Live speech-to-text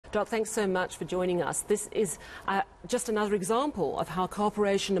Doc, thanks so much for joining us. This is just another example of how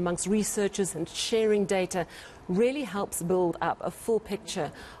cooperation amongst researchers and sharing data really helps build up a full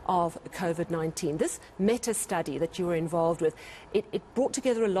picture of COVID-19. This meta-study that you were involved with, it brought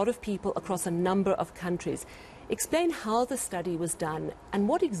together a lot of people across a number of countries. Explain how the study was done and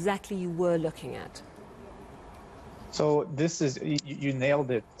what exactly you were looking at. So this is, you nailed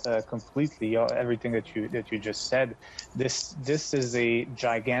it completely, everything that you just said. This is a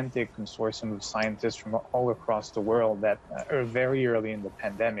gigantic consortium of scientists from all across the world that are very early in the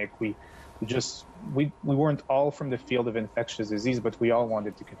pandemic. We weren't all from the field of infectious disease, but we all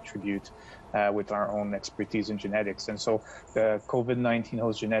wanted to contribute with our own expertise in genetics. And so the COVID-19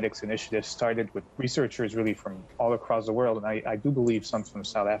 Host Genetics Initiative started with researchers really from all across the world, and I do believe some from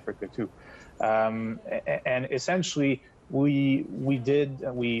South Africa too. And essentially, we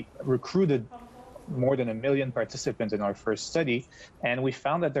recruited more than 1 million participants in our first study, and we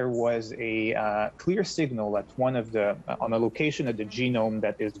found that there was a clear signal at on a location of the genome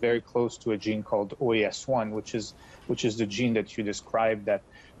that is very close to a gene called OAS1, which is the gene that you described. That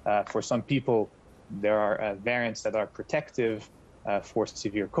for some people there are variants that are protective for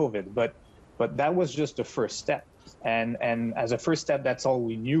severe COVID, but that was just the first step. And as a first step, that's all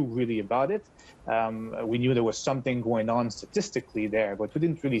we knew really about it. We knew there was something going on statistically there, but we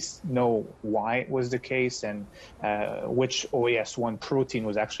didn't really know why it was the case and which OAS1 protein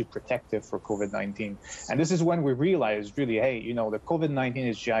was actually protective for COVID-19. And this is when we realized really, hey, the COVID-19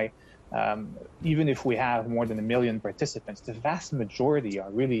 is GI. Even if we have more than 1 million participants, the vast majority are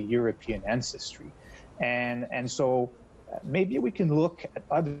really European ancestry. And so maybe we can look at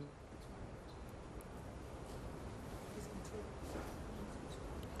other.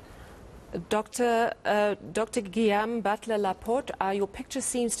 Dr. Guillaume Butler-Laporte, your picture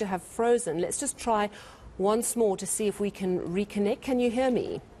seems to have frozen. Let's just try once more to see if we can reconnect. Can you hear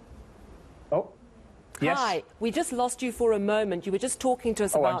me? Oh, yes. Hi, we just lost you for a moment. You were just talking to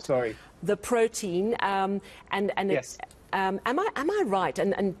us about the protein. Yes. Am I right?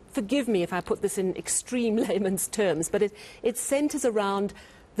 And forgive me if I put this in extreme layman's terms, but it centers around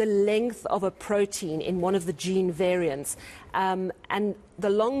the length of a protein in one of the gene variants. And the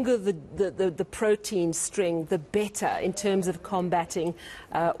longer the protein string, the better in terms of combating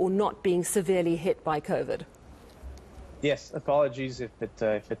or not being severely hit by COVID. Yes, apologies if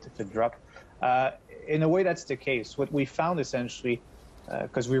it dropped. In a way, that's the case. What we found essentially,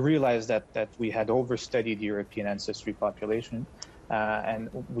 because we realized that we had overstudied the European ancestry population, and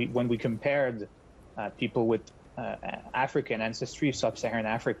when we compared people with African ancestry, sub-Saharan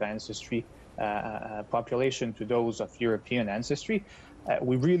Africa ancestry population to those of European ancestry,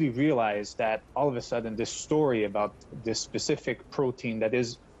 we really realized that all of a sudden this story about this specific protein that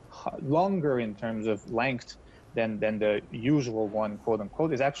is longer in terms of length than the usual one, quote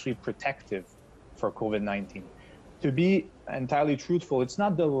unquote, is actually protective for COVID-19. To be entirely truthful, it's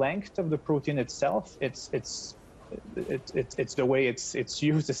not the length of the protein itself, it's the way it's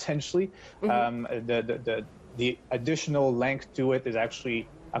used essentially. Mm-hmm. The additional length to it is actually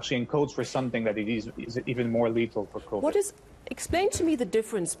encodes for something that is even more lethal for COVID. Explain to me the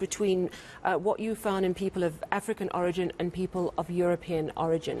difference between what you found in people of African origin and people of European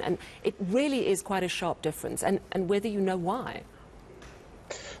origin. And it really is quite a sharp difference, and whether you know why.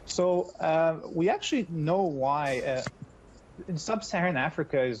 So we actually know why. In sub-Saharan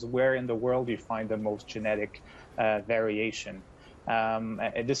Africa is where in the world you find the most genetic variation.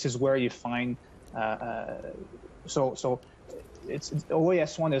 This is where you find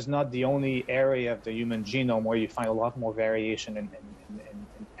OAS1 is not the only area of the human genome where you find a lot more variation in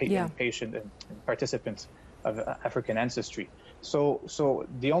patient and participants of African ancestry. So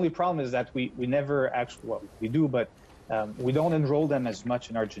the only problem is that we never actually, well, we do, but we don't enroll them as much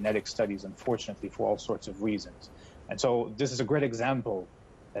in our genetic studies, unfortunately, for all sorts of reasons. And so this is a great example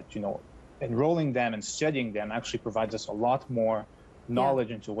that, enrolling them and studying them actually provides us a lot more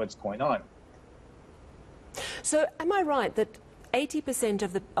knowledge into what's going on. So am I right that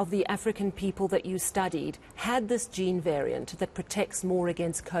 80% of the African people that you studied had this gene variant that protects more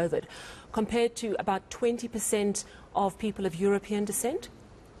against COVID, compared to about 20% of people of European descent?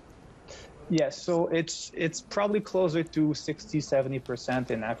 Yes, so it's probably closer to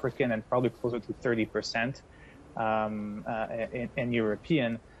 60–70% in African and probably closer to 30% in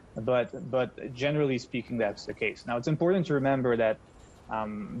European, but generally speaking, that's the case. Now, it's important to remember that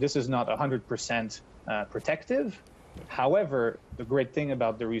this is not 100% protective. However, the great thing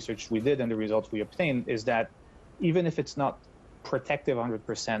about the research we did and the results we obtained is that even if it's not protective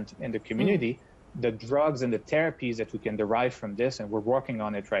 100% in the community, the drugs and the therapies that we can derive from this, and we're working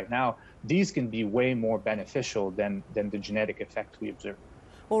on it right now, these can be way more beneficial than the genetic effect we observe.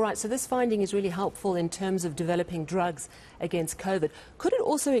 All right, so this finding is really helpful in terms of developing drugs against COVID. Could it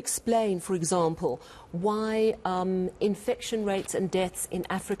also explain, for example, why infection rates and deaths in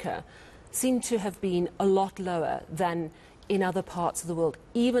Africa seem to have been a lot lower than in other parts of the world,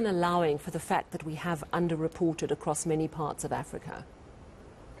 even allowing for the fact that we have underreported across many parts of Africa?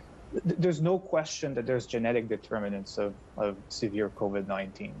 There's no question that there's genetic determinants of severe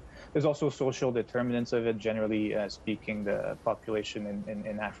COVID-19. There's also social determinants of it. Generally speaking, the population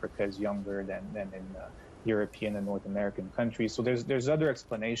in Africa is younger than in European and North American countries. So there's other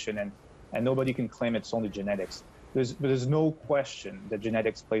explanation, and nobody can claim it's only genetics. There's no question that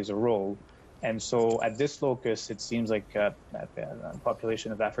genetics plays a role. And so at this locus, it seems like a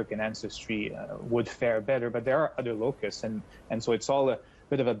population of African ancestry would fare better, but there are other locus, and so it's all a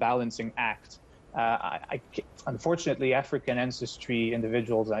bit of a balancing act. Unfortunately, African ancestry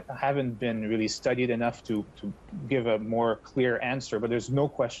individuals haven't been really studied enough to give a more clear answer, but there's no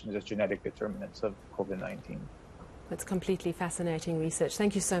question there's genetic determinants of COVID-19. It's completely fascinating research.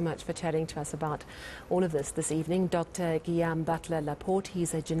 Thank you so much for chatting to us about all of this evening. Dr. Guillaume Butler-Laporte,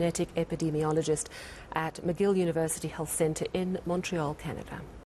 he's a genetic epidemiologist at McGill University Health Centre in Montreal, Canada.